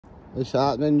What's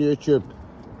happening, YouTube?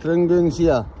 Tringoons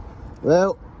here.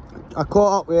 Well, I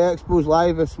caught up with Expos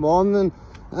Live this morning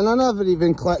and I never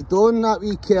even clicked on that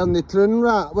wee Kearney Troon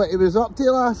rat, what he was up to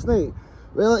last night.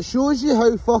 Well, it shows you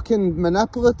how fucking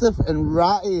manipulative and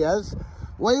ratty he is.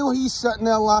 While he's sitting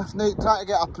there last night trying to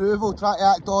get approval, trying to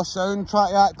act all sound,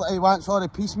 trying to act like he wants all the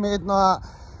peace made and all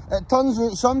that, it turns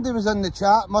out somebody was in the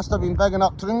chat, must have been bigging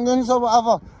up Tringoons or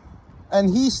whatever, and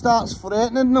he starts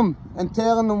threatening them and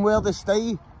telling them where to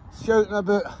stay, shouting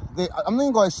about I'm not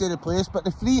even going to say the place, but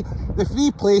the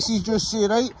three places, just say,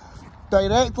 right,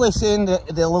 directly saying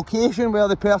the location where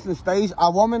the person stays, a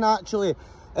woman actually,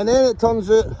 and then it turns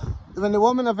out when the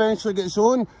woman eventually gets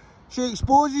on, she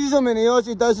exposes him and all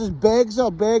he does is begs her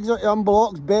to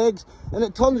unblocks, begs, and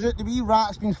it turns out the wee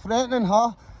rat's been threatening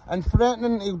her and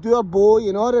threatening he'll do her boy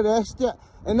and all the rest of it.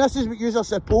 And this is what you're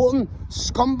supporting,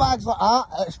 scumbags like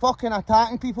that. It's fucking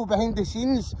attacking people behind the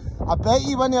scenes. I bet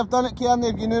you when you've done it, Kearney,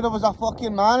 if you knew there was a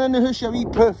fucking man in the house, you wee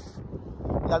poof,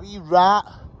 you wee rat.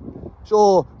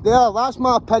 So, there, that's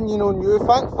my opinion on you.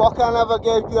 Thank fuck I never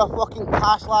gave you a fucking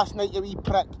pass last night, you wee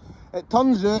prick. It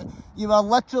turns out you were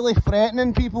literally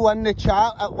threatening people in the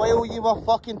chat while you were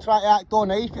fucking trying to act all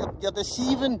nice. You're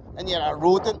deceiving and you're a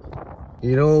rodent.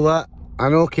 You know what? I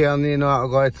know Kearney, you know what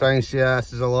I'm going to try and say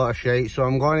this is a lot of shite, so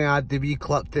I'm going to add the wee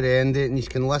clip to the end of it and you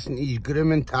can listen to his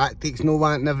grooming tactics, no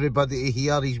wanting everybody to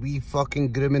hear his wee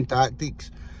fucking grooming tactics.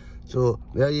 So,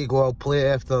 there you go, I'll play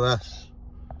it after this.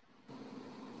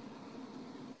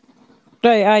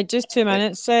 Right, aye, just 2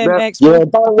 minutes. Yeah,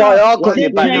 don't worry, I've got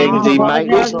your back, Lindsay, mate.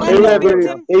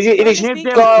 Is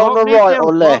it guy on the right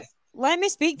or left? Let me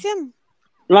speak to him.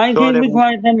 Let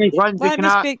me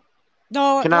speak.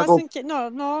 No, listen,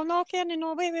 no, Kearney,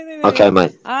 no, wait. Okay,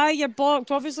 mate. Aye, you're blocked.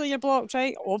 Obviously, you're blocked,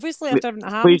 right? Obviously, after everything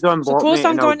that Please happened. don't So, of block course, me,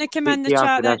 I'm going to come in the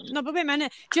chat. No, but wait a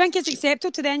minute. Do you think it's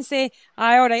acceptable to then say,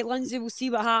 aye, all right, Lindsay, we'll see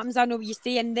what happens. I know where you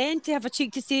stay. And then to have a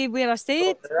cheek to say where I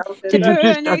stayed? To put it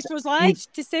on Expos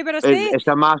Live to say where I stayed? It's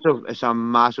a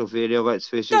massive area, let's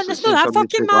face it. No, it's not that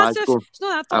fucking massive. It's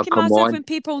not that fucking massive when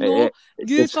people know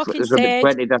you fucking said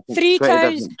 3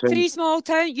 towns, 3 small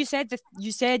towns. You said. The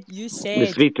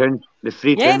 3 towns. The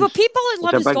 3 towns. Yeah, well, people that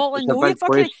live in Scotland know you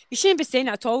fucking. You shouldn't be saying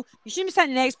that at all. You shouldn't be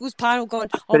sitting in the Expos panel going,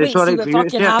 I'll wait and see what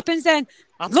fucking happens then.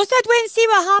 I've not said wait and see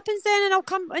what happens then, and I'll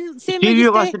come and say where you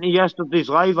stay. Listen to yesterday's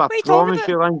live, I promise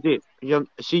you, Lindsay.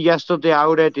 See, yesterday I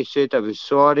already said I was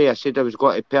sorry. I said I was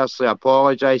going to personally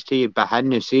apologise to you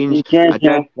behind the scenes. I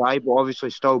did try, but obviously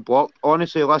still blocked.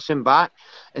 Honestly, listen back.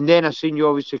 And then I seen you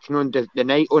obviously come on the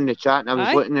night on the chat, and I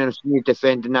was looking and I seen you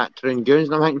defending that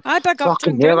Tringoons, and I'm thinking,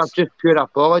 fucking hell, I've just pure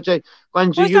apologised.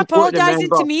 Lindsay, you've got to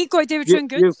remember, to me, got to do with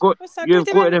Tringoons? You've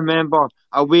got to remember,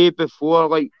 a way before,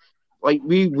 like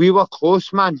we were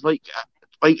close, man. Like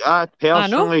I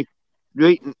personally,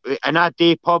 right, and I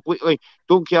do publicly,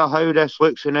 don't care how this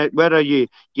looks and whether you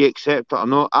accept it or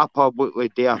not, I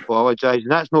publicly do apologise,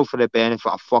 and that's not for the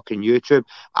benefit of fucking YouTube.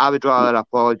 I would rather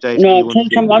apologise. No,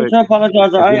 take some time to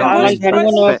apologise. I like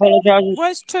anyone who apologises.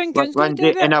 What's Tringoons going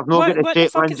to do? And I've not got the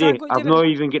same, Lindsay, I've not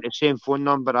even got the same phone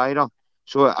number either.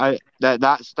 So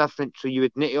that's different. So you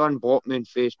would need to unblock me on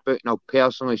Facebook, and I'll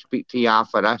personally speak to you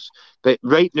after this. But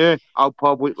right now, I'll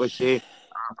publicly say I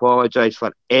apologise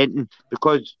for anything,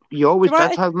 because you always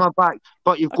did have my back.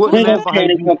 But you've got to remember how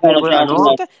you felt it or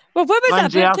not. Well, what was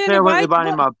Lindsay, that? I felt like one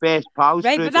of my best pals.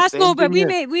 Right, but that's no. But we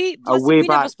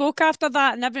never spoke after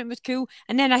that, and everything was cool.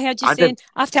 And then I heard you saying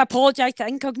I have to apologise to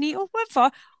Incognito. What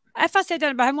for? If I said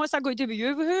anything about him, what's that got to do with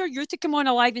you? Who are you to come on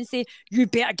alive and say you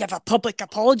better give a public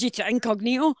apology to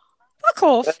Incognito? Fuck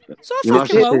off. So I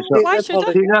fucking will. Why should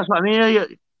I? That's what I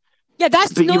mean. Yeah,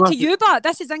 that's not to you, but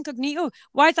this is Incognito.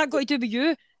 Why has that got to do with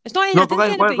you? It's not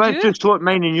anything about you. Let's just sort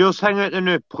mine and yours hang out there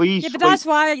now, please. Yeah, but that's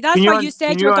why you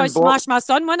said you were going to smash my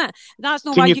son, wasn't it? That's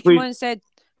not why you came on and said.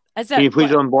 Can you please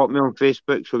unblock me on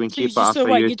Facebook so we can keep it after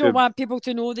YouTube? You don't want people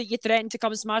to know that you threatened to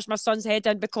come and smash my son's head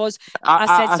in because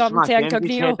I said something to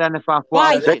Incognito.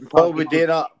 Why? Paul would do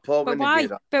that. But why? He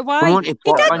did do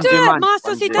it,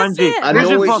 Masters. He did say it. I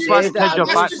know he said that.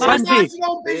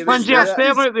 Lindsay, I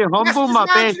felt like we humbled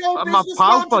my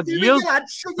pal for years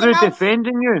through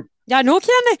defending you. Yeah, I know,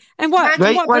 Kearney. And what?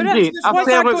 Right, Lindsay, I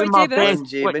felt like my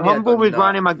best. Humble was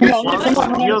one of my good friends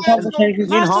for years.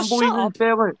 Me and Humble even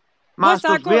felt like.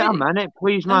 Masters, wait a minute,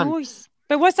 please, man.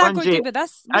 But what's that got to do with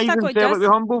this? I even felt like we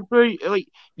humble, bro. Like,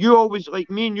 you always, like,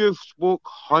 me and you spoke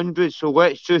hundreds, so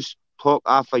let's just talk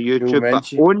after YouTube.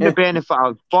 But on the benefit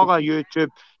of for YouTube,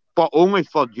 but only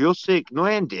for your sake, no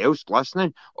anybody else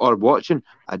listening or watching,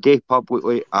 I do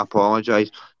publicly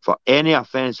apologise for any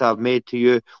offence I've made to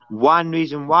you. One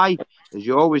reason why is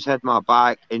you always had my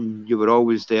back and you were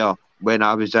always there when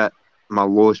I was at my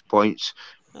lowest points.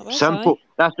 Simple.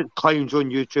 That's what clowns on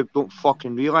YouTube don't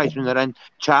fucking realise when they're in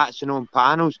chats and on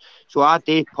panels. So I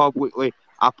do publicly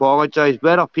apologise.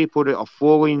 Whether people that are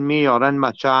following me or in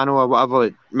my channel or whatever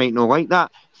that might not like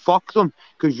that, fuck them.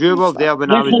 Because you were there when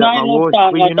I was at my lowest.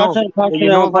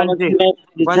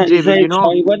 Lindsay,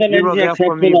 you were there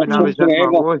for me when I was at my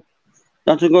lowest.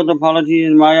 That's a good apology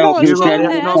in my opinion.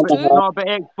 No, but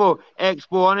Expo,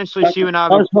 honestly, see when I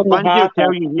was, Lindsay will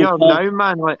tell you here now,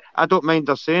 man, like, I don't mind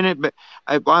her saying it, but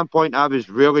at one point I was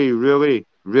really, really,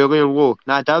 really low.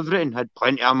 And I had everything, had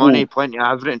plenty of money, plenty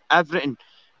of everything.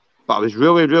 But I was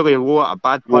really, really low at a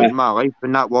bad point in my life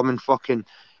when that woman fucking...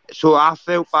 So I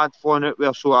felt bad falling out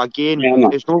there. So again,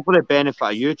 it's not for the benefit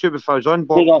of YouTube. If I was on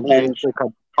Facebook,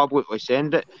 I'd publicly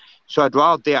send it. So I'd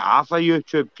rather do it off of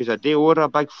YouTube because I do owe her a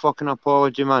big fucking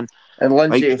apology, man. And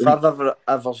Lindsay, if I've ever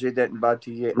said anything bad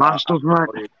to you, Masters, man.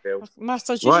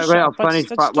 Masters, you just I'll finish.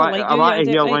 I want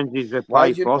to hear Lindsay's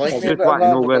reply first. I just want to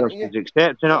know whether she's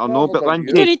accepting it or no. But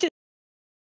Lindsay,